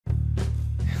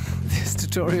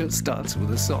tutorial starts with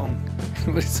a song,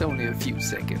 but it's only a few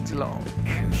seconds long.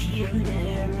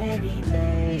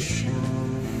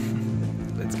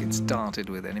 Let's get started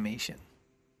with animation.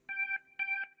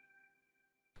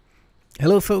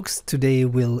 Hello folks, today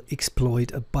we'll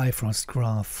exploit a Bifrost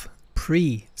Graph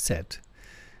preset.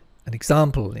 An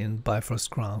example in Bifrost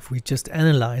Graph. We just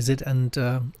analyze it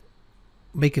and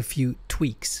make a few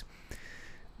tweaks.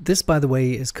 This, by the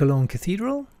way, is Cologne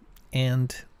Cathedral,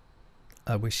 and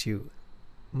I wish you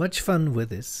much fun with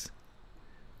this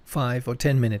 5 or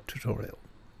 10 minute tutorial.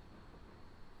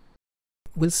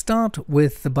 We'll start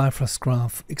with the Bifrost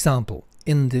Graph example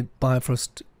in the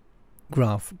Bifrost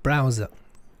Graph browser.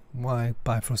 Why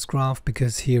Bifrost Graph?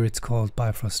 Because here it's called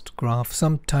Bifrost Graph.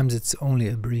 Sometimes it's only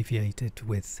abbreviated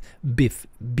with BIF,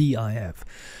 B-I-F.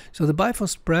 So the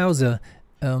Bifrost browser,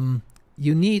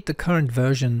 you need the current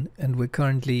version, and we're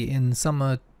currently in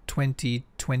summer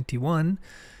 2021,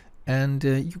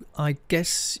 and I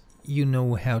guess you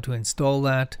know how to install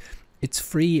that. It's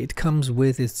free, it comes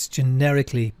with, it's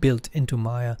generically built into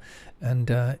Maya, and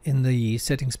in the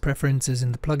settings preferences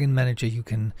in the plugin manager you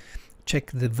can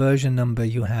check the version number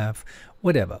you have,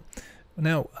 whatever.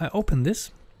 Now I open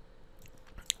this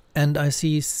and I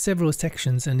see several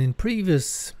sections, and in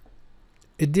previous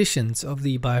editions of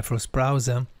the Bifrost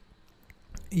browser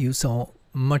you saw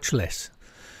much less.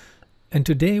 And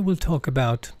today we'll talk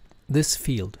about this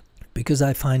field because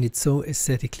I find it so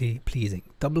aesthetically pleasing.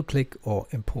 Double click or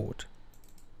import.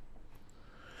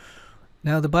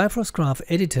 Now the Bifrost Graph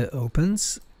editor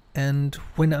opens, and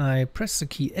when I press the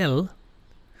key L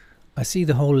I see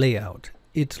the whole layout.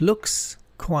 It looks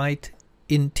quite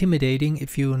intimidating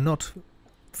if you're not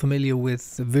familiar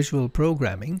with visual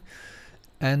programming,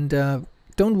 and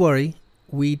don't worry,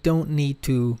 we don't need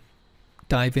to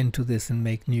dive into this and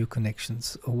make new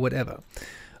connections or whatever.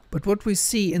 But what we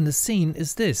see in the scene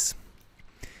is this.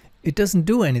 It doesn't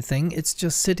do anything, it's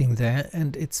just sitting there,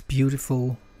 and it's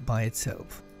beautiful by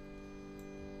itself.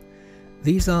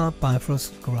 These are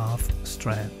Bifrost Graph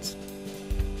strands.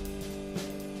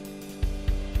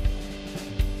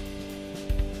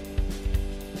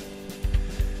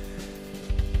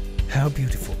 How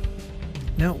beautiful.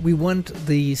 Now we want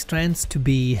the strands to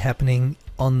be happening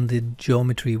on the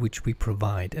geometry which we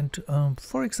provide, and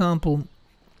for example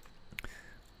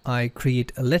I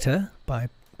create a letter by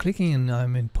clicking, and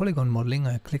I'm in polygon modeling,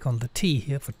 I click on the T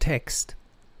here for text,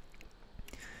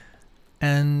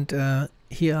 and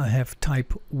here I have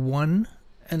type 1,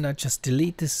 and I just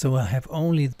delete this so I have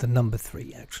only the number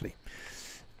 3 actually,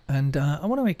 and I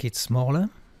want to make it smaller.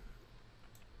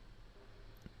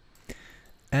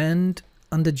 And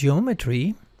under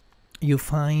geometry you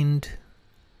find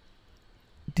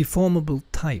deformable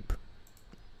type,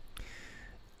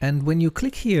 and when you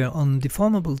click here on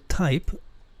deformable type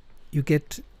you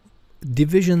get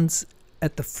divisions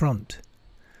at the front.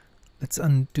 Let's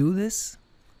undo this.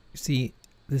 You see,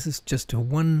 this is just a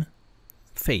one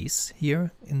face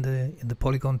here in the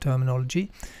polygon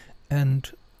terminology, and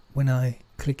when I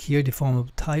click here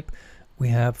deformable type we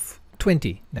have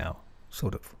 20 now,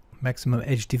 sort of. Maximum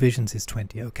edge divisions is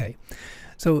 20. Okay,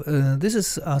 so this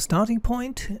is our starting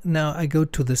point. Now I go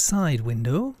to the side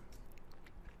window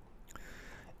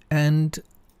and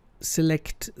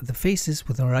select the faces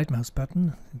with the right mouse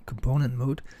button, component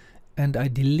mode, and I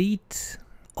delete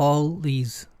all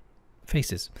these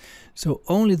faces, so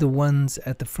only the ones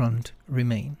at the front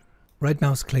remain. Right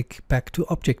mouse click back to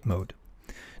object mode.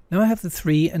 Now I have the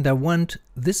 3 and I want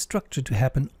this structure to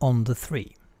happen on the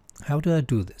 3. How do I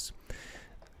do this?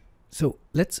 So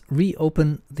let's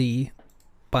reopen the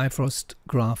Bifrost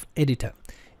Graph editor.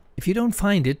 If you don't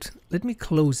find it, let me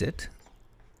close it.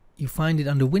 You find it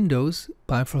under Windows,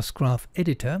 Bifrost Graph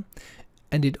editor,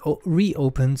 and it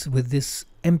reopens with this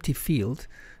empty field.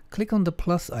 Click on the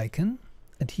plus icon,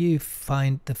 and here you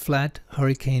find the flat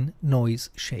hurricane noise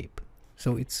shape.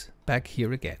 So it's back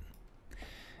here again.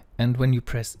 And when you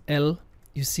press L,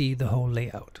 you see the whole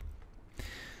layout.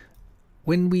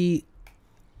 When we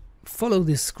follow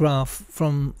this graph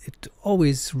from, it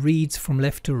always reads from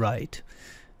left to right.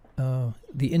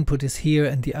 The input is here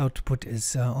and the output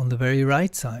is on the very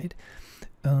right side.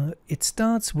 It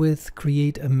starts with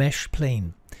create a mesh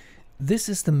plane. This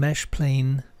is the mesh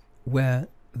plane where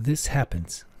this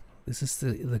happens. This is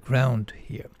the ground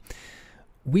here.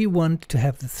 We want to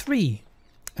have the 3,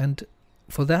 and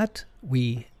for that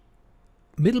we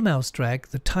middle mouse drag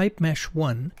the type mesh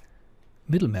 1,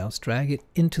 middle mouse drag it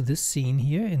into this scene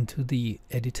here, into the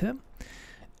editor,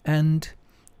 and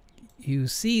you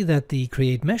see that the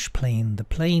create mesh plane, the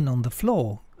plane on the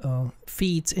floor,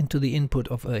 feeds into the input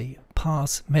of a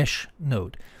parse mesh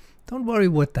node. Don't worry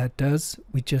what that does,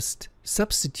 we just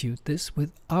substitute this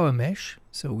with our mesh,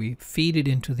 So we feed it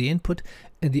into the input,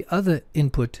 and the other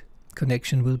input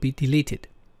connection will be deleted.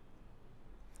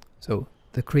 So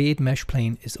the create mesh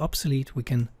plane is obsolete. We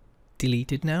can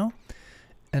delete it now.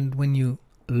 And when you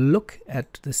look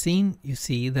at the scene, you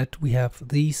see that we have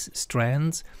these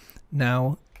strands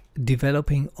now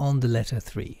developing on the letter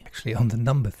 3, actually on the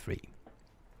number 3.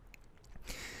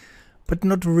 But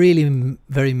not really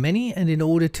very many, and in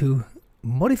order to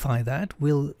modify that,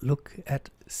 we'll look at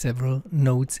several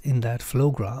nodes in that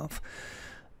flow graph.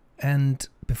 And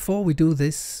before we do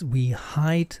this, we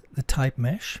hide the type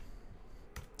mesh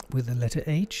with the letter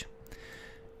H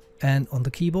and on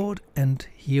the keyboard, and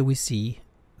here we see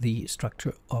the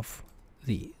structure of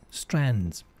the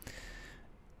strands.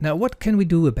 Now what can we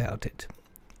do about it?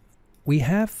 We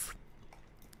have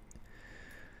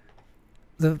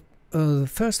the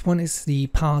first one is the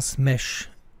pass mesh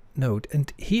node,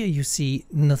 and here you see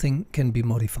nothing can be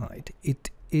modified.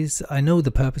 It is, I know the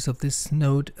purpose of this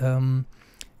node,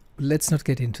 let's not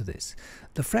get into this.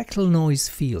 The fractal noise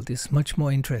field is much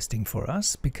more interesting for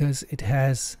us because it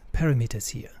has parameters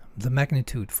here, the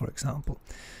magnitude for example.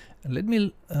 And let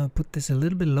me put this a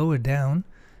little bit lower down,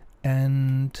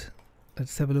 and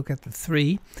let's have a look at the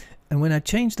 3. And when I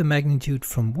change the magnitude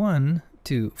from 1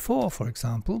 to 4 for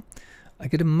example, I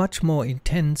get a much more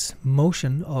intense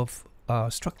motion of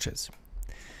our structures.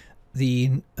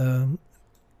 The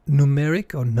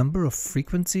numeric or number of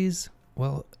frequencies,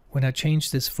 well, when I change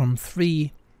this from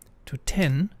 3 to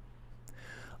 10,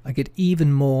 I get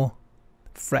even more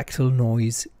fractal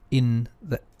noise in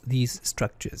these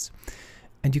structures.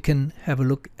 And you can have a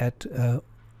look at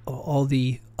all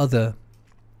the other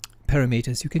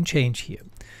parameters you can change here.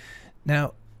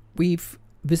 Now, we've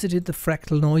visited the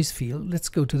fractal noise field. Let's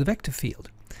go to the vector field.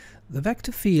 The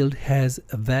vector field has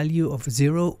a value of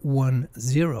 0, 1,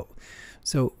 0.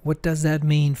 So what does that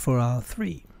mean for our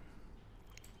 3?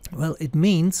 Well, it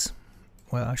means,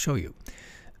 well, I'll show you.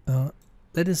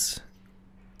 Let us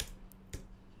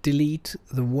delete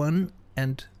the 1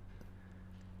 and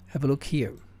have a look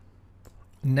here.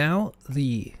 Now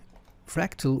the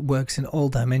fractal works in all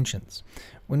dimensions.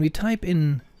 When we type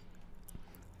in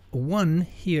 1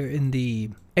 here in the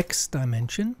X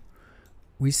dimension,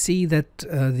 we see that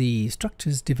the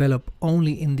structures develop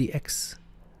only in the X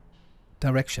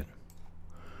direction.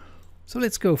 So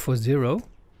let's go for 0.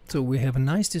 So we have a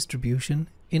nice distribution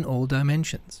in all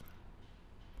dimensions.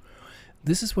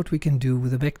 This is what we can do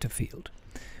with a vector field.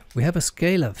 We have a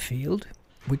scalar field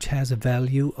which has a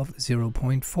value of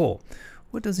 0.4.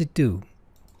 What does it do?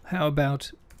 How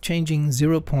about changing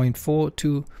 0.4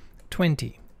 to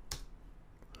 20?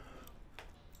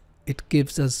 It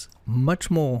gives us much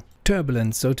more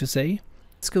turbulence, so to say.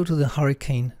 Let's go to the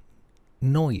hurricane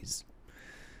noise.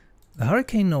 The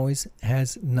hurricane noise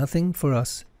has nothing for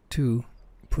us to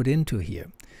put into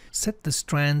here. Set the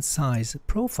strand size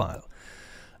profile.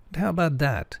 And how about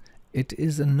that? It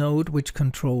is a node which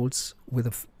controls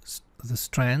with the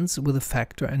strands with a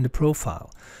factor and a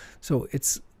profile. So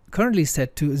it's currently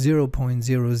set to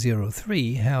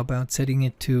 0.003. How about setting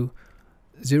it to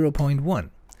 0.1?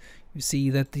 You see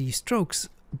that the strokes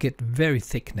get very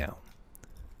thick now.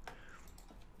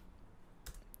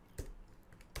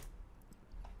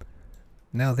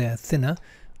 Now they're thinner.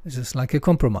 It's just like a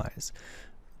compromise.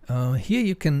 Here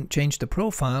you can change the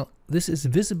profile. This is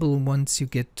visible once you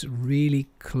get really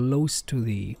close to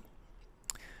the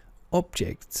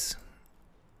objects.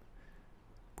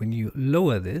 When you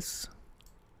lower this,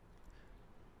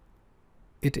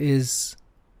 it is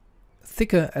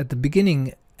thicker at the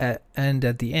beginning and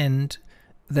at the end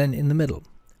than in the middle.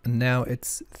 And now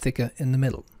it's thicker in the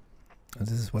middle. And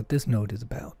this is what this node is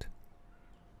about.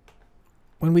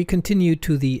 When we continue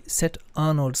to the Set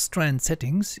Arnold Strand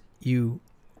Settings, you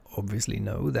obviously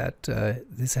know that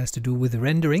this has to do with the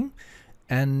rendering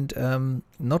and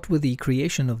not with the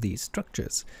creation of these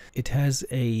structures. It has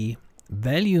a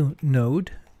value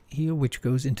node here which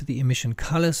goes into the emission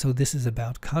color, so this is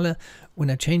about color.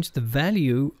 When I change the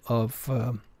value of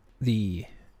the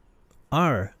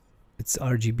R, it's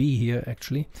RGB here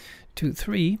actually, to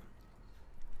 3,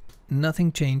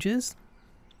 nothing changes.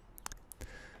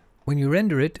 When you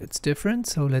render it, it's different,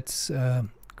 so let's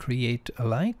create a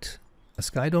light, a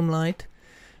Skydome Light.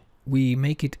 We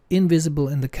make it invisible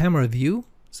in the camera view,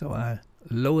 so I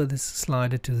lower this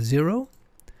slider to 0.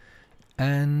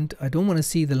 And I don't want to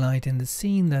see the light in the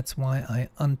scene, that's why I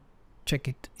uncheck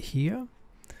it here.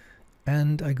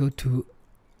 And I go to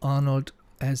Arnold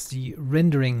as the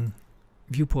rendering,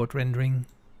 viewport rendering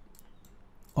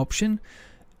option.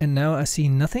 And now I see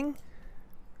nothing.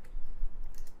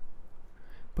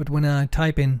 But when I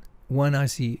type in 1, I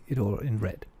see it all in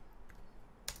red.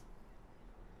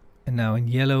 And now in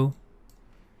yellow,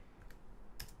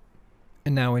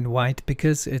 and now in white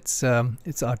because it's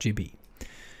RGB.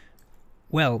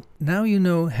 Well, now you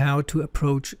know how to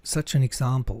approach such an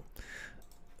example.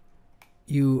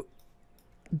 You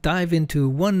dive into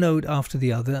one node after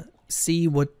the other, see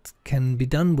what can be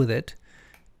done with it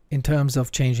in terms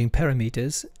of changing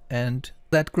parameters, and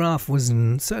that graph was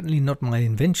certainly not my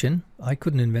invention. I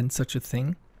couldn't invent such a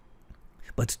thing,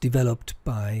 but developed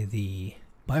by the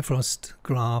Bifrost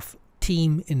Graft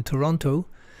team in Toronto,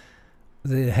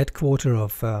 the headquarter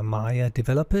of Maya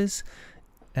developers,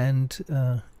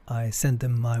 and I send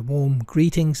them my warm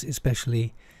greetings,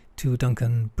 especially to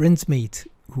Duncan Brinsmead,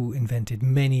 who invented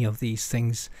many of these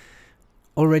things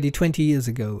already 20 years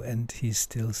ago, and he's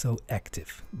still so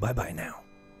active. Bye bye now.